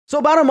So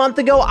about a month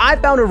ago, I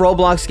found a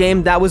Roblox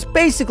game that was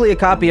basically a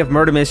copy of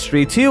Murder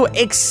Mystery 2,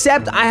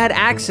 except I had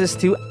access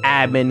to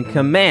admin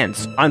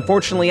commands.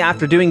 Unfortunately,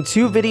 after doing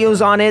 2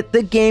 videos on it,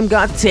 the game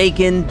got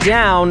taken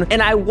down,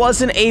 and I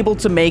wasn't able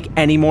to make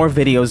any more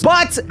videos.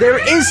 But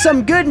there is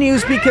some good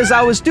news because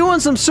I was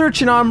doing some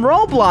searching on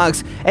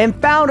Roblox and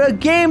found a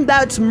game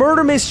that's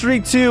Murder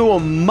Mystery 2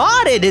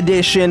 Modded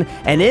Edition,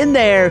 and in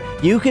there,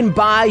 you can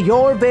buy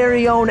your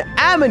very own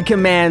admin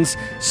commands.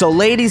 So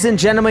ladies and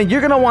gentlemen,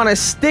 you're gonna want to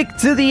stick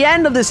to the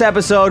end of this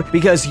episode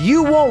because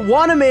you won't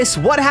want to miss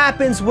what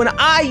happens when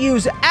I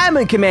use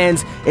admin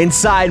commands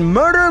inside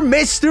Murder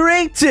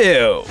Mystery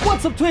 2.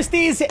 What's up,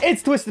 Twisties?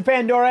 It's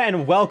TwiistedPandora,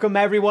 and welcome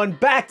everyone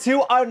back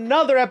to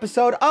another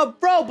episode of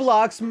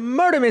Roblox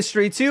Murder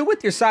Mystery 2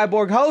 with your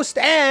cyborg host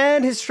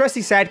and his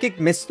trusty sidekick,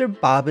 Mr.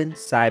 Bobbin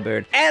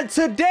Cybird. And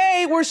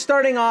today we're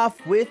starting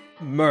off with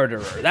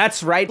Murderer.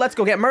 That's right. Let's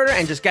go get Murder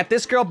and just get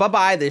this girl.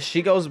 Bye-bye. This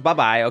she goes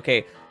bye-bye.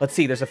 Okay, let's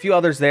see. There's a few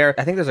others there.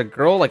 I think there's a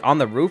girl like on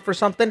the roof or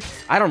something.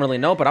 I don't really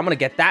know, but I'm gonna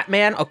get that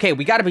man. Okay,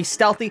 we gotta be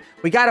stealthy.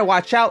 We gotta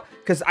watch out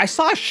because I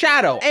saw a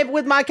shadow. And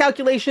with my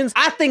calculations,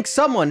 I think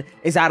someone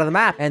is out of the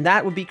map, and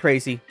that would be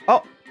crazy.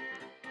 Oh,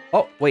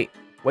 wait.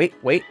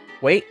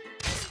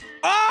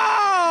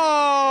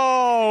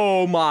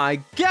 Oh my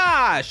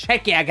gosh!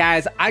 Heck yeah,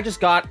 guys, I just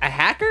got a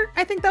hacker,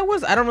 I think that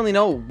was. I don't really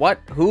know what,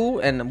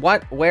 who, and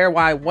what, where,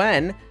 why,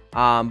 when,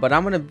 but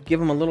I'm gonna give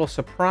them a little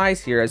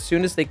surprise here as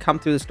soon as they come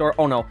through the store.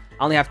 Oh no,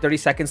 I only have 30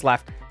 seconds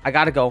left. I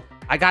gotta go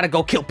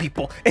kill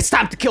people. It's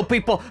time to kill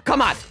people.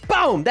 Come on,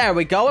 boom, there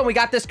we go. And we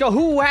got this girl.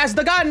 Who has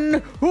the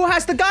gun? Who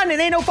has the gun? It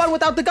ain't no fun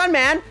without the gun,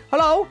 man.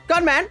 Hello,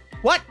 gunman?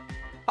 What?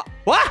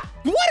 What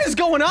is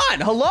going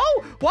on? Hello?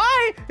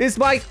 Why is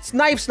my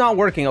knife's not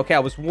working? Okay, I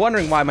was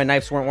wondering why my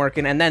knives weren't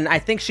working, and then I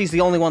think she's the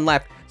only one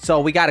left,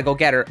 so we gotta go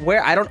get her.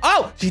 Where? I don't...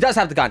 Oh, she does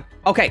have the gun.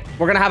 Okay,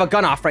 we're gonna have a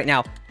gun off right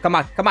now. Come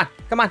on.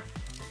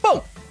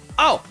 Boom.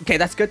 Oh, okay,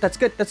 that's good.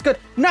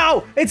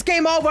 No, it's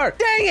game over.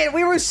 Dang it,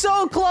 we were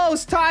so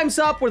close. Time's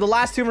up. We're the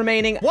last 2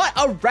 remaining. What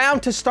a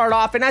round to start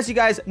off. And as you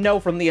guys know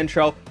from the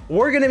intro,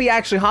 we're gonna be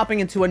actually hopping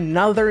into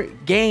another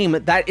game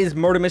that is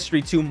Murder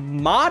Mystery 2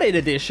 Modded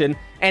Edition.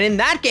 And in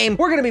that game,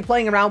 we're gonna be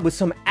playing around with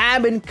some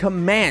admin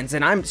commands,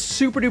 and I'm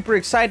super duper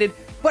excited.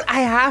 But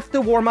I have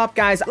to warm up,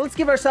 guys. Let's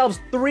give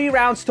ourselves 3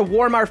 rounds to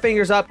warm our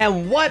fingers up.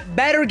 And what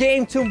better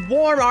game to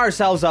warm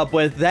ourselves up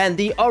with than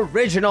the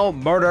original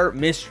Murder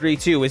Mystery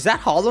 2? Is that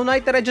Hollow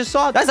Knight that I just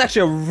saw? That's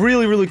actually a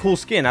really, really cool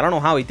skin. I don't know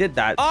how he did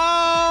that.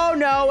 Oh,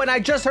 no. And I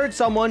just heard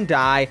someone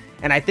die.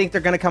 And I think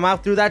they're going to come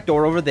out through that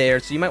door over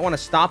there. So you might want to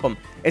stop them.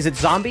 Is it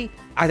zombie?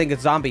 I think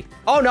it's zombie.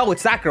 Oh, no,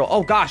 it's that girl.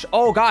 Oh, gosh.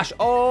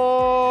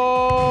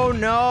 Oh,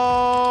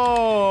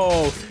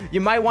 no.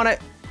 You might want to...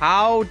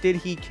 How did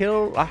he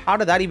kill? How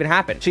did that even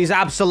happen? She's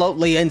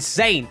absolutely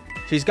insane.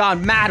 She's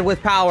gone mad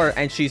with power,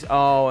 and she's...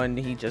 Oh, and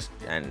he just...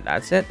 And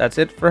that's it. That's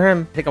it for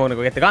him. I think I'm gonna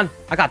go get the gun.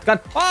 I got the gun.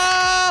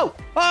 Oh!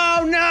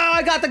 Oh, no!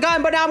 I got the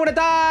gun, but now I'm gonna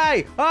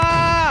die!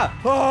 Ah!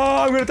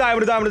 Oh, I'm gonna die. I'm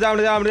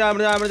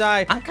gonna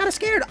die. I'm kind of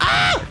scared.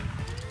 Ah!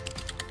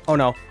 Oh,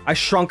 no. I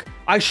shrunk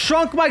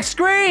my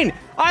screen!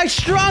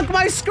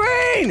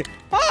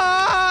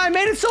 Ah, I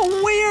made it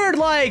so weird,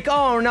 like,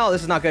 oh no,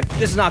 this is not good.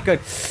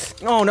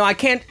 Oh no, I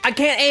can't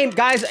aim,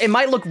 guys. It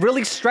might look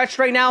really stretched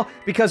right now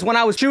because when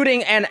I was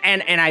shooting and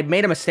I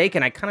made a mistake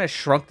and I kind of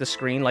shrunk the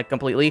screen like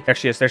completely. There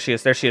she is.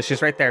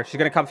 She's right there. She's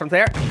gonna come from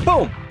there.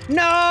 Boom.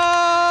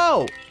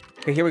 No.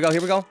 Okay, here we go.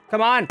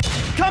 Come on.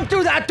 Come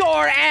through that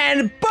door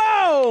and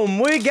boom!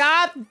 We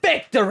got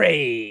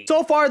victory!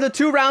 So far, the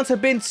 2 rounds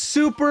have been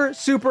super,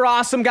 super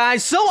awesome,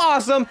 guys. So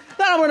awesome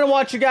that I'm gonna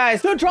want you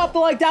guys to drop the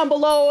like down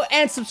below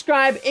and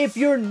subscribe if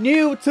you're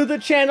new to the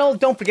channel.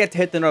 Don't forget to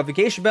hit the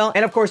notification bell.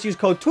 And of course, use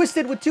code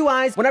TWISTED with 2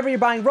 eyes whenever you're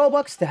buying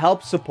Robux to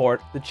help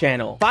support the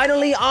channel.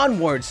 Finally,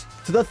 onwards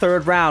to the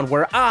 3rd round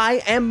where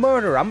I am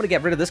Murderer. I'm gonna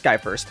get rid of this guy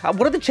first.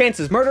 What are the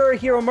chances? Murderer,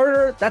 hero,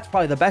 murderer? That's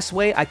probably the best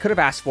way I could have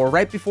asked for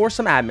right before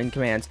some admin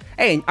commands.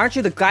 Hey, aren't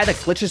you the guy that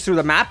glitches through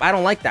the map? I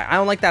don't like that.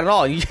 At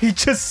all. He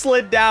just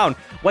slid down.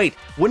 Wait,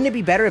 wouldn't it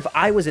be better if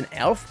I was an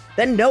elf?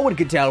 Then no one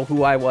could tell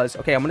who I was.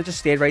 Okay, I'm gonna just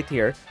stay right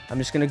here. I'm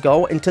just gonna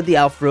go into the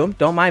elf room.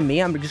 Don't mind me.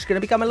 I'm just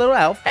gonna become a little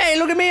elf. Hey,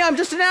 look at me. I'm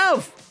just an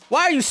elf.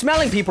 Why are you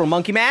smelling people,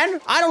 monkey man?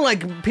 I don't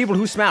like people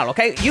who smell,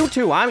 okay? You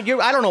too. I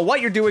don't know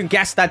what you're doing,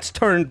 guest that's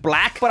turned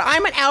black, but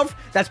I'm an elf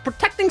that's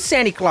protecting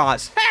Santa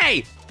Claus.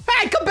 Hey,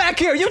 come back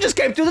here. You just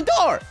came through the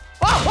door.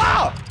 Oh,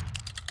 wow.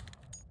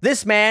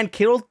 This man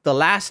killed the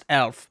last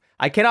elf.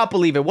 I cannot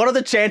believe it. What are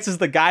the chances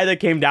the guy that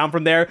came down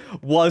from there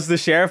was the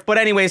sheriff? But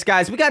anyways,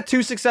 guys, we got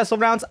 2 successful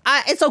rounds.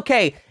 It's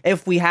okay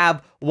if we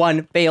have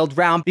 1 failed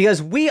round because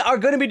we are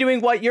going to be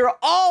doing what you're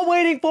all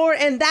waiting for,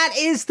 and that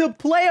is to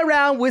play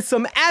around with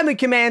some admin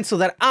commands so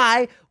that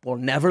I will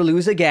never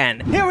lose again.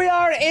 Here we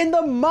are in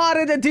the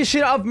modded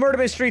edition of Murder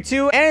Mystery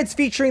 2, and it's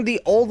featuring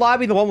the old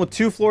lobby, the one with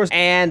 2 floors,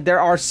 and there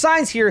are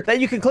signs here that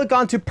you can click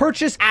on to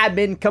purchase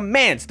admin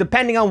commands.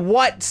 Depending on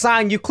what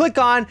sign you click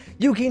on,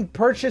 you can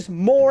purchase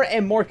more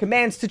and more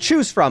commands to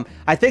choose from.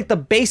 I think the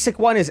basic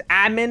one is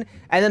admin,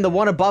 and then the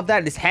one above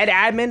that is head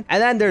admin,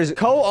 and then there's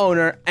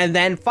co-owner, and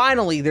then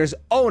finally there's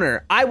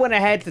owner. I went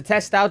ahead to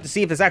test out to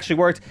see if this actually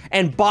worked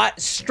and bought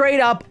straight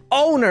up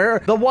owner,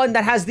 the one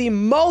that has the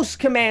most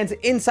commands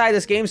inside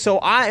this game. So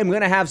I am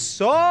gonna have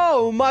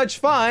so much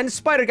fun.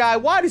 Spider guy,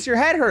 why does your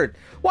head hurt?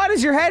 Why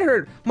does your head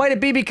hurt? Might it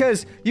be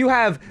because you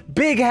have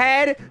big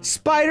head,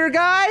 spider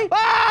guy?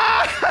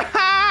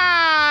 Ah!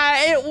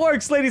 It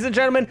works, ladies and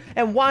gentlemen.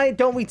 And why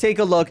don't we take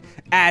a look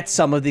at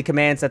some of the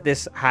commands that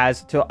this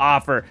has to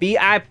offer?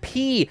 VIP,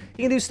 you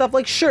can do stuff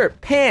like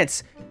shirt,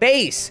 pants,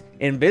 base,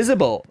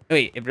 invisible.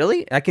 Wait,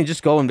 really? I can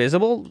just go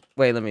invisible?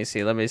 Wait, let me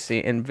see.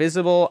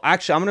 Invisible.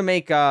 Actually, I'm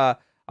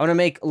gonna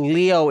make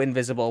Leo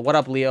invisible. What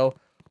up, Leo?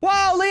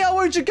 Wow, Leo,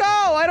 where'd you go?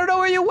 I don't know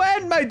where you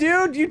went, my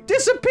dude. You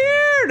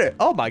disappeared.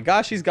 Oh my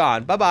gosh, he's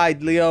gone. Bye-bye,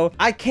 Leo.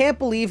 I can't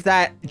believe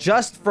that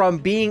just from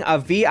being a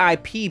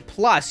VIP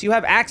plus, you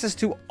have access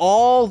to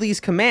all these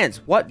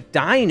commands. What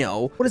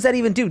dino? What does that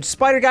even do?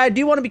 Spider guy, do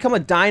you want to become a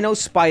dino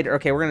spider?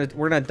 Okay, we're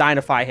gonna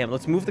dinify him.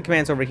 Let's move the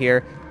commands over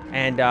here.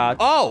 And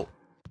oh.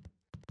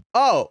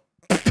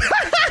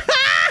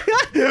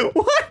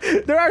 What?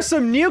 There are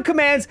some new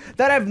commands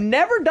that I've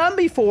never done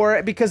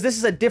before because this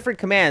is a different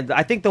command.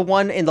 I think the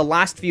one in the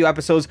last few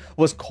episodes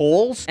was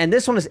Coles, and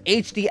this one is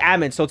HD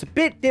admin, so it's a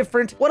bit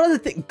different. What other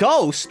thing?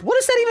 Ghost? What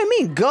does that even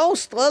mean?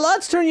 Ghost?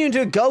 Let's turn you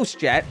into a ghost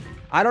jet.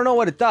 I don't know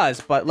what it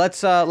does, but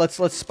let's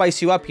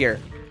spice you up here.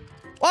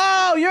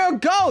 Oh, you're a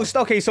ghost.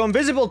 Okay, so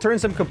invisible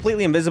turns them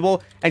completely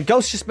invisible, and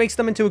ghost just makes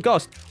them into a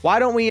ghost. Why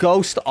don't we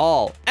ghost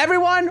all?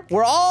 Everyone,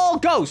 we're all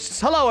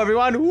ghosts. Hello,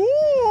 everyone.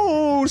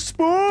 Ooh,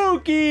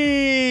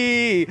 spooky.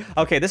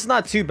 Okay, this is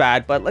not too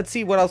bad, but let's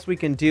see what else we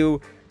can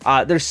do.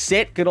 There's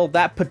sit, good old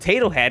that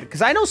potato head,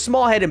 because I know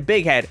small head and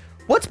big head.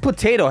 What's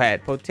potato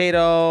head?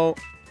 Potato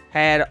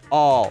head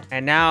all.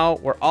 And now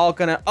we're all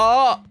gonna,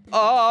 oh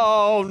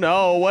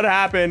no, what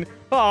happened?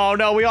 Oh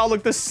no, we all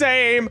look the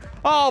same.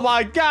 Oh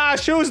my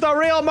gosh, who's the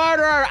real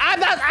murderer? I'm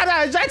not,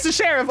 that's the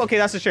sheriff. Okay,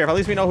 that's the sheriff. At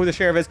least we know who the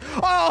sheriff is.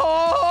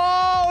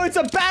 Oh, it's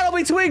a battle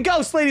between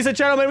ghosts, ladies and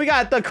gentlemen. We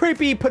got the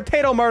creepy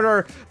potato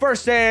murderer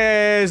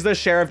versus the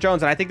Sheriff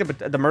Jones. And I think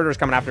the murderer's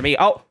coming after me.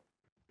 Oh,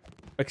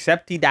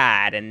 except he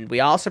died and we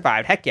all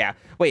survived. Heck yeah.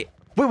 Wait,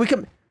 we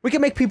can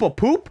make people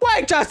poop?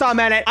 Wait just a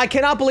minute. I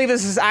cannot believe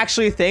this is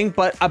actually a thing,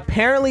 but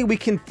apparently we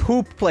can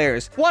poop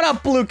players. What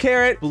up, Blue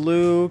Carrot?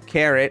 Blue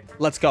Carrot.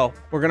 Let's go.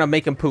 We're gonna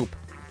make him poop.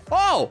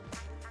 Oh!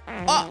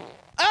 Oh!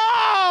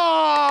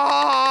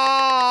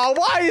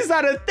 Why is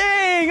that a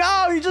thing?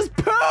 Oh, you just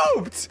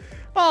pooped!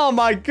 Oh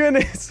my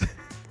goodness.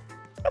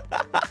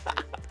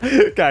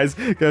 guys,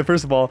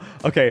 first of all,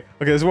 okay,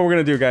 this is what we're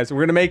gonna do, guys.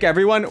 We're gonna make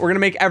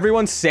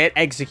everyone sit,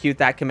 execute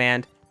that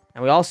command,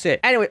 and we all sit.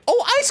 Anyway,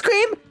 oh, ice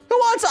cream! Who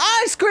wants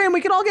ice cream?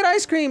 We can all get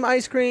ice cream.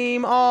 Ice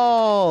cream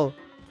all.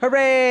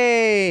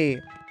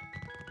 Hooray.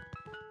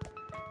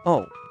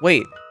 Oh,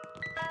 wait.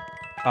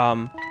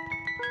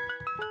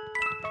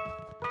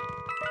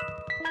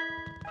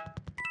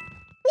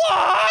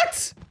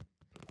 What?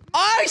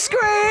 Ice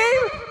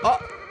cream? Oh.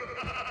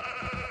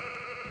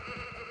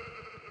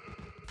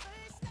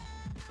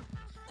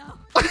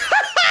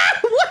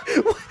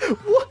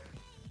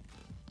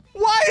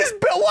 What?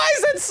 Why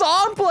is that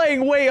song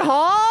playing? Wait,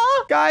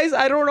 huh? Guys,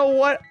 I don't know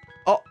what.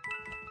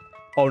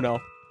 Oh no.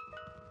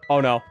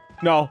 Oh no.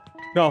 No.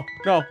 No.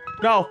 No.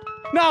 No.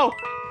 No.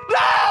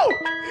 No!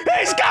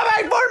 He's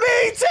coming for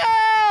me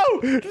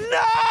too!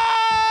 No!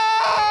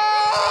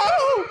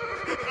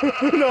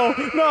 No,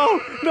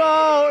 no,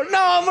 no, no,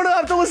 I'm gonna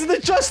have to listen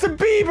to Justin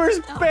Bieber's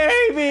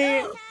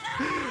Baby!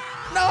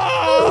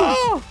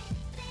 No!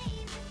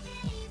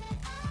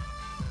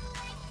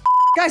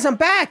 Guys, I'm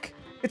back!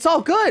 It's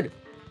all good!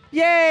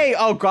 Yay!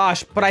 Oh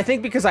gosh, but I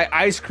think because I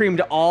ice creamed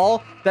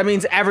all, that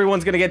means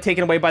everyone's gonna get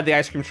taken away by the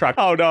ice cream truck.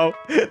 Oh no,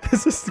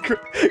 this is,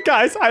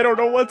 guys, I don't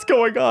know what's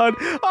going on.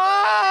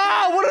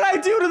 Ah, what did I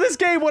do to this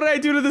game? What did I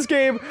do to this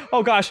game?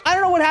 Oh gosh, I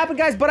don't know what happened,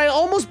 guys, but I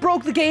almost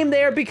broke the game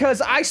there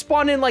because I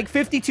spawned in like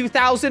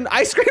 52,000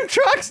 ice cream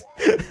trucks.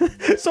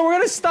 So we're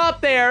gonna stop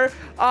there.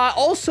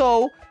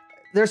 Also,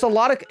 there's a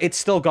lot of, it's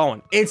still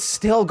going,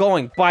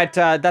 but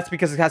that's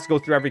because it has to go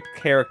through every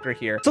character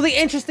here. So the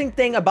interesting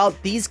thing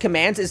about these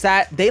commands is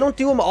that they don't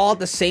do them all at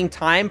the same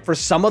time. For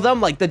some of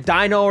them, like the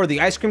dino or the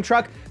ice cream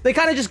truck, they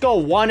kind of just go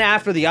one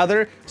after the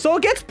other. So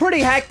it gets pretty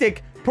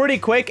hectic pretty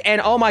quick.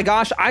 And oh my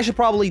gosh, I should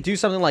probably do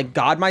something like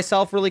God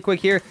myself really quick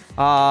here.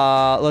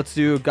 Let's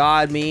do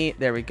God me.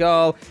 There we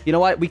go. You know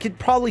what? We could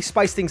probably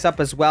spice things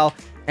up as well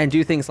and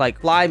do things like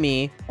fly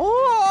me.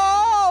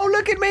 Oh,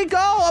 look at me go.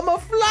 I'm a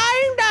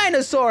flying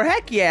dinosaur.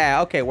 Heck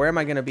yeah. Okay, where am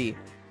I gonna be?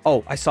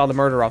 Oh, I saw the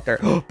murderer out there.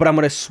 But I'm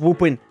gonna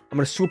swoop in. I'm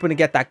gonna swoop in and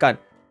get that gun.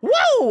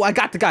 Whoa, I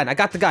got the gun.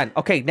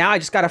 Okay, now I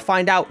just gotta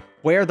find out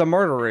where the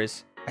murderer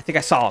is. I think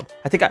I saw him.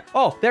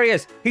 Oh, there he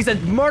is. He's a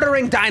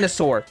murdering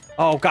dinosaur.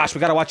 Oh gosh,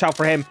 we gotta watch out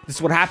for him. This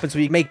is what happens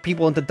when you make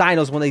people into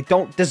dinos when they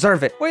don't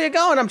deserve it. Where you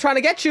going? I'm trying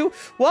to get you.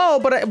 Whoa,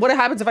 but what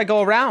happens if I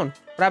go around?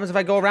 What happens if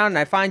I go around and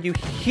I find you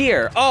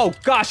here? Oh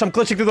gosh, I'm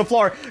glitching through the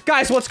floor.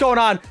 Guys, what's going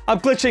on?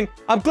 I'm glitching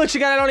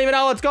and I don't even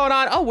know what's going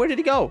on. Oh, where did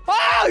he go?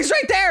 Oh, he's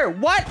right there.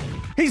 What?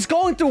 He's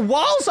going through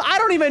walls? I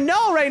don't even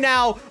know right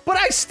now, but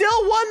I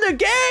still won the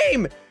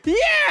game.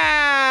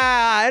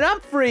 Yeah, and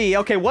I'm free.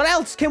 Okay, what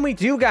else can we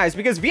do, guys?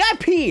 Because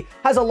VIP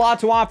has a lot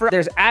to offer.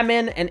 There's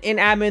admin, and in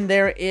admin,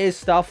 there is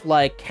stuff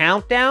like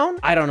countdown.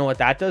 I don't know what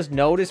that does.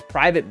 Notice,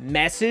 private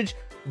message,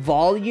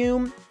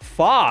 volume,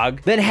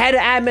 fog. Then head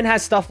admin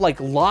has stuff like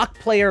lock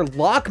player,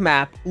 lock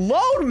map,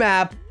 load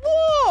map.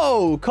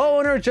 Whoa,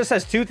 co-owner just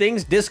has 2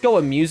 things, disco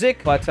and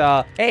music. But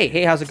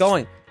hey, how's it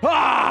going? Who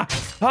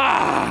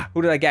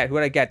did I get? Did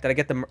I get I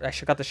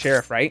got the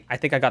sheriff, right? I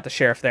think I got the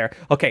sheriff there.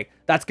 Okay,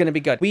 that's gonna be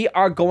good. We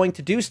are going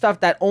to do stuff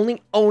that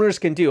only owners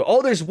can do.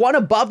 Oh, there's one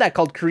above that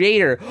called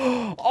creator.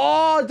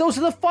 Oh, those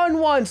are the fun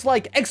ones,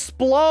 like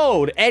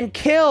explode and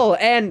kill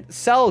and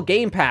sell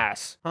game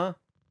pass. Huh?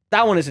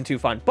 That one isn't too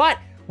fun, but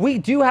we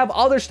do have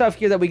other stuff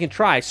here that we can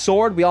try.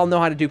 Sword, we all know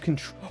how to do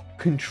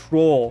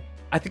control.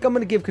 I think I'm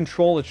gonna give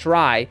control a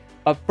try.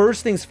 But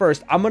first things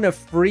first, I'm gonna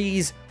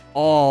freeze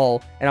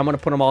all, and I'm gonna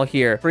put them all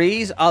here.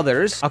 Freeze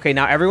others. Okay,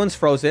 now everyone's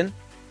frozen.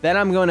 Then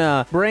I'm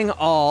gonna bring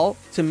all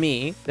to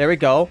me. There we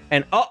go.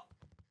 And oh,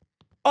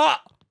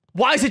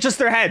 why is it just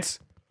their heads?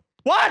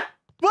 What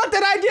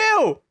did I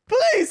do?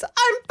 Please,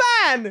 I'm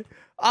fan.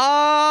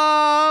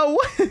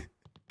 What?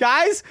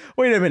 Guys,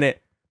 wait a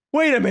minute.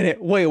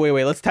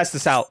 Wait, let's test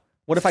this out.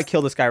 What if I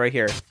kill this guy right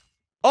here?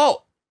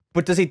 Oh,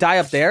 but does he die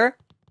up there?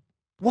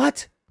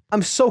 What?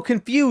 I'm so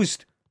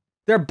confused.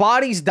 Their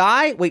bodies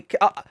die? Wait,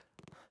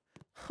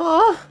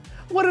 huh?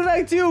 What did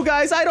I do,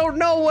 guys? I don't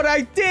know what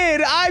I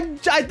did. I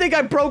think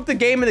I broke the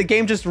game and the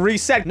game just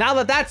reset. Now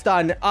that that's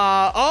done,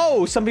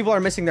 oh, some people are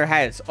missing their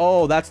heads.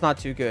 Oh, that's not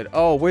too good.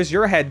 Oh, where's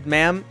your head,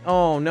 ma'am?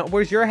 Oh, no,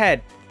 where's your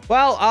head?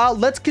 Well,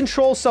 let's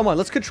control someone.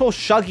 Let's control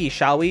Shuggy,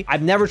 shall we?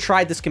 I've never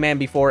tried this command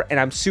before, and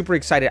I'm super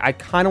excited. I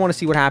kind of want to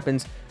see what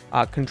happens.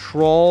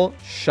 Control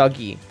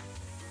Shuggy.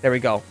 There we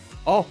go.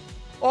 Oh!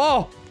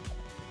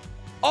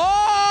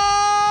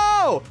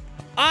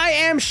 I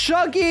am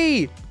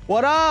Shuggy!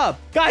 What up?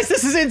 Guys,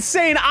 this is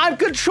insane. I'm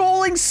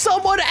controlling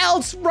someone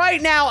else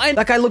right now, and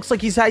that guy looks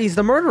like he's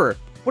the murderer.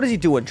 What is he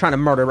doing? Trying to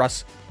murder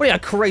us? What are you, a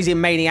crazy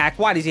maniac?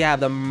 Why does he have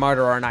the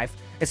murderer knife?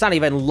 It's not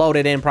even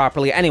loaded in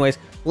properly. Anyways,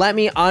 let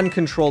me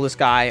uncontrol this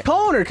guy.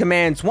 Co-owner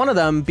commands, one of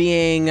them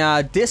being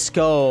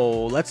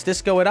disco. Let's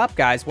disco it up,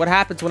 guys. What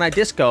happens when I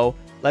disco?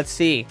 Let's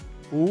see.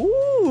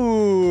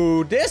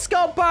 Ooh,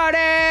 disco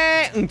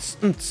party!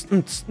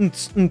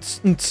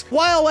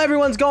 While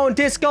everyone's going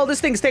disco, this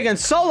thing's taking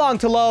so long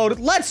to load.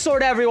 Let's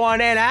sort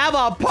everyone and have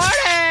a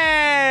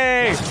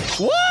party!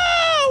 Woo!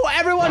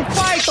 Everyone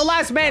fight! The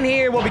last man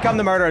here will become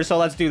the murderer, so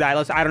let's do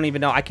that. I don't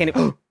even know. I can't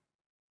even...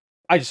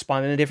 I just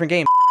spawned in a different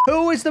game.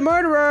 Who is the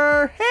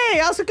murderer? Hey,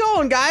 how's it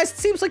going, guys? It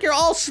seems like you're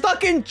all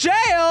stuck in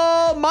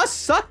jail. Must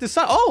suck to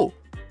suck. Oh,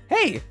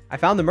 hey, I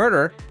found the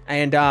murderer.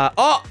 And,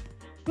 oh,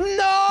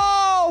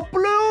 no,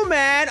 Blue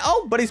Man.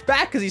 Oh, but he's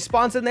back because he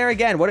spawns in there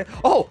again. What?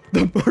 Oh,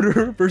 the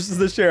murderer versus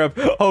the sheriff.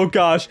 Oh,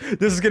 gosh,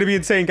 this is going to be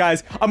insane,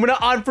 guys. I'm going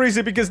to unfreeze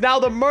it because now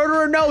the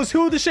murderer knows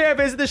who the sheriff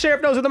is. The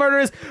sheriff knows who the murderer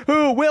is.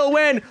 Who will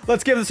win?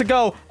 Let's give this a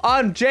go.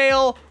 On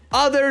jail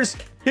others.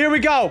 Here we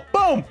go.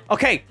 Boom.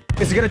 Okay.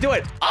 Is he gonna do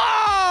it?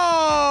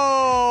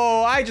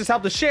 Oh! I just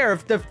helped the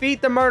sheriff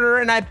defeat the murderer,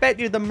 and I bet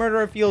you the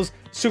murderer feels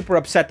super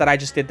upset that I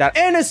just did that.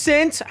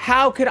 Innocent?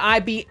 How could I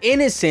be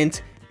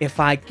innocent if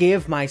I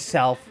give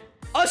myself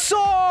a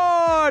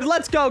sword?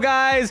 Let's go,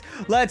 guys.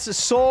 Let's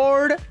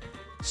sword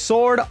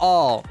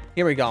all.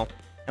 Here we go.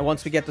 And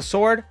once we get the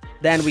sword,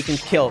 then we can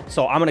kill.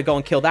 So I'm gonna go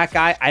and kill that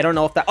guy. I don't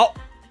know if that... Oh!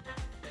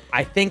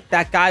 I think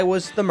that guy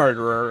was the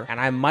murderer, and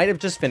I might have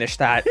just finished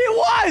that. He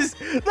was!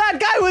 That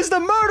guy was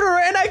the murderer,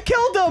 and I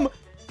killed him!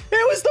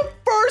 It was the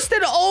first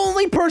and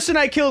only person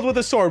I killed with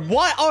a sword.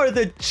 What are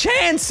the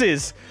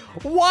chances?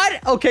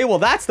 What? Okay, well,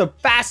 that's the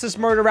fastest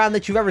murder round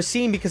that you've ever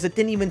seen because it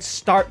didn't even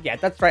start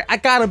yet. That's right. I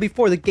got him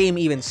before the game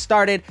even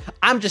started.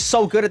 I'm just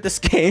so good at this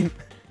game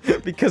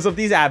because of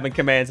these admin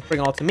commands. Bring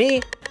all to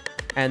me,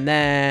 and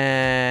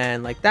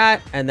then like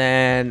that, and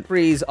then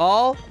freeze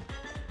all.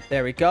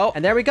 There we go,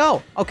 and there we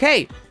go.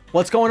 Okay.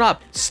 What's going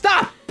up?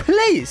 Stop,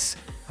 please.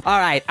 All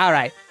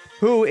right.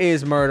 Who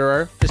is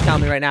murderer? Just tell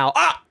me right now.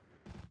 Ah!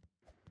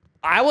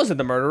 I wasn't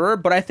the murderer,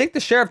 but I think the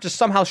sheriff just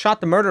somehow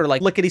shot the murderer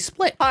like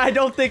lickety-split. I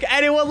don't think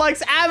anyone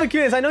likes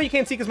advocates. I know you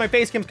can't see because my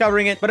face cam's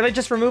covering it, but if I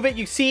just remove it,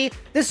 you see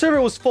this server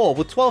was full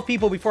with 12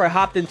 people before I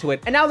hopped into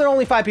it, and now there are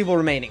only 5 people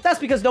remaining. That's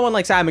because no one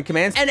likes admin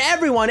commands, and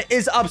everyone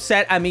is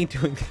upset at me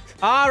doing this.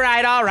 All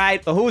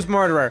right. So who's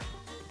murderer?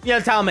 You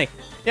tell me.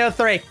 You're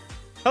 3.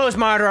 Who's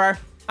murderer?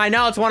 I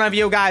know it's one of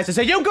you guys. Is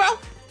it you, girl?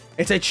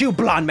 Is it you,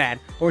 blonde man?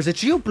 Or is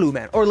it you, blue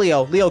man? Or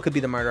Leo? Leo could be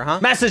the murderer, huh?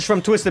 Message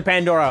from Twisted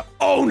Pandora,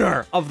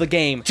 owner of the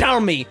game.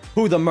 Tell me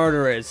who the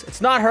murderer is. It's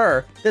not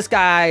her. This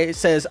guy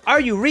says, are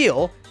you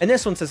real? And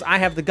this one says, I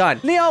have the gun.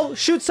 Leo,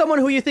 shoot someone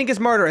who you think is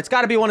murderer. It's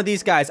got to be one of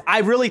these guys. I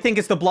really think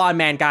it's the blonde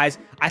man, guys.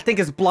 I think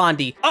it's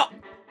Blondie. Oh,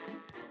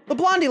 the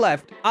Blondie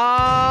left.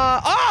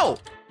 Oh,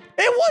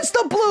 It was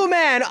the blue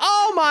man.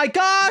 Oh my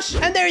gosh.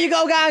 And there you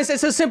go, guys.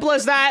 It's as simple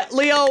as that.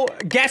 Leo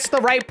guessed the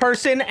right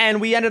person and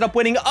we ended up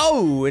winning.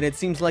 Oh, and it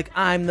seems like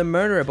I'm the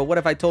murderer. But what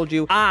if I told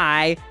you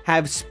I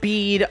have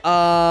speed,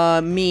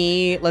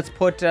 let's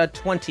put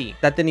 20.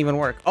 That didn't even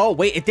work. Oh,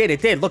 wait, it did.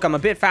 It did. Look, I'm a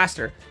bit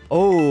faster.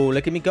 Oh,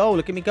 look at me go.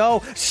 Look at me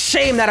go.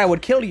 Shame that I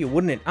would kill you,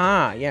 wouldn't it?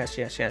 Ah, yes.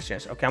 Okay,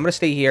 I'm going to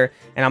stay here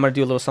and I'm going to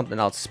do a little something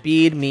else.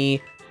 Speed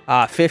me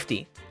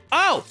 50.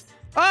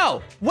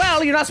 Oh,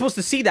 well, you're not supposed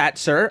to see that,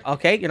 sir.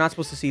 Okay, you're not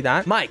supposed to see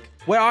that. Mike,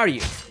 where are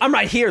you? I'm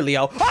right here,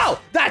 Leo.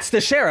 Oh, that's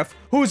the sheriff.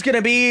 Who's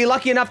gonna be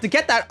lucky enough to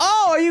get that?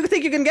 Oh, you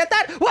think you can get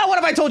that? Well, what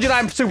if I told you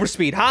that I'm super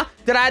speed, huh?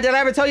 Did I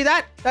ever tell you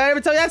that? Did I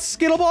ever tell you that,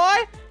 Skittle boy?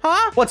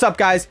 Huh? What's up,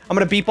 guys? I'm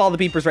gonna beep all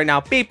the beepers right now.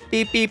 Beep,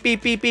 beep, beep,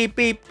 beep, beep, beep,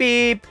 beep,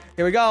 beep.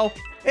 Here we go.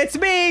 It's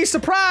me,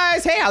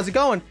 surprise. Hey, how's it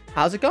going?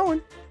 How's it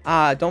going?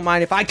 Don't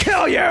mind if I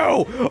kill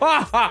you!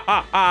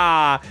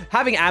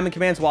 Having admin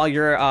commands while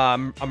you're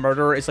a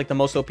murderer is like the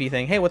most OP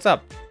thing. Hey, what's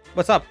up?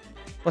 What's up?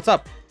 What's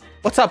up?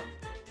 What's up?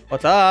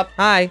 What's up?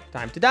 Hi,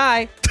 time to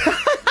die.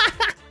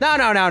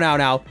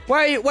 No.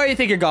 Where do you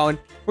think you're going?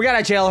 We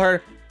gotta jail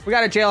her. We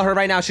gotta jail her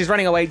right now. She's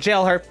running away.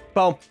 Jail her.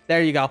 Boom.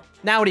 There you go.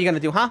 Now what are you gonna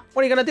do, huh?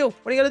 What are you gonna do?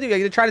 What are you gonna do? Are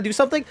you gonna try to do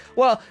something?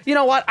 Well, you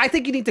know what? I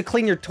think you need to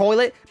clean your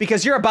toilet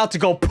because you're about to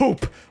go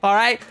poop. All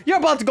right? You're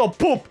about to go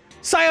poop.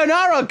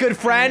 Sayonara, good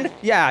friend.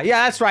 Yeah,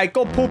 that's right.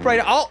 Go poop right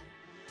now.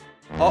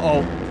 Oh.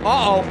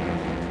 Uh-oh.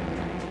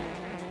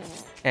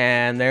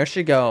 And there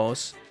she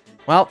goes.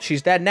 Well,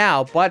 she's dead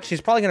now, but she's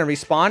probably gonna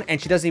respawn,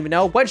 and she doesn't even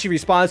know when she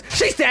respawns.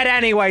 She's dead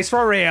anyways,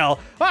 for real.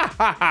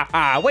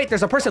 Wait,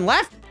 there's a person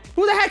left?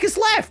 Who the heck is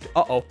left?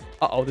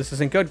 Uh-oh, this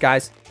isn't good,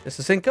 guys. This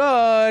isn't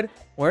good.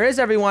 Where is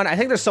everyone? I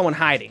think there's someone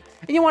hiding.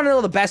 And you wanna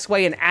know the best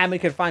way an admin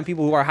can find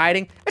people who are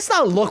hiding? It's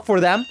not look for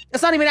them.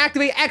 It's not even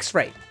activate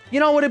X-ray. You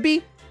know what it'd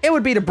be? It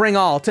would be to bring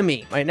all to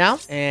me right now.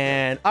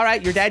 And all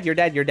right, you're dead.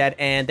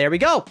 And there we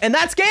go. And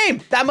that's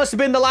game. That must have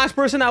been the last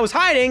person I was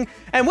hiding.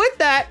 And with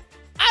that,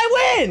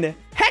 I win.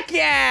 Heck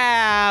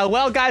yeah.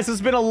 Well, guys, this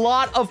has been a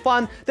lot of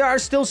fun. There are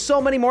still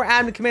so many more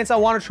admin commands I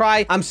want to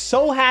try. I'm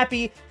so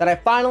happy that I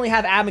finally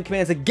have admin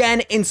commands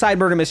again inside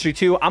Murder Mystery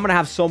 2. I'm going to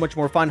have so much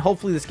more fun.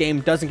 Hopefully this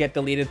game doesn't get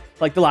deleted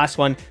like the last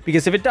one,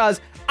 because if it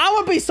does, I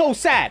would be so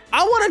sad.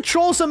 I want to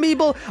troll some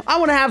people. I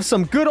want to have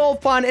some good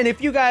old fun. And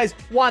if you guys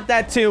want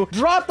that too,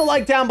 drop the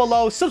like down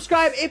below.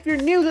 Subscribe if you're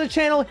new to the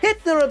channel.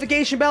 Hit the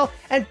notification bell.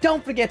 And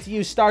don't forget to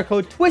use star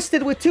code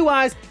TWISTED with 2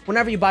 eyes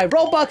whenever you buy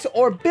Robux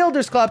or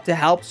Builders Club to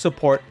help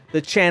support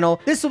the channel.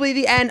 This will be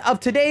the end of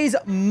today's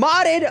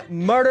modded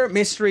Murder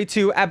Mystery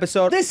 2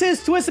 episode. This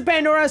is Twisted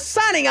Pandora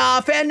signing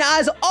off. And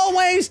as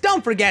always,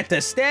 don't forget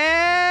to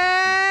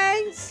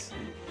stay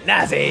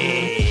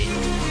Snazzy.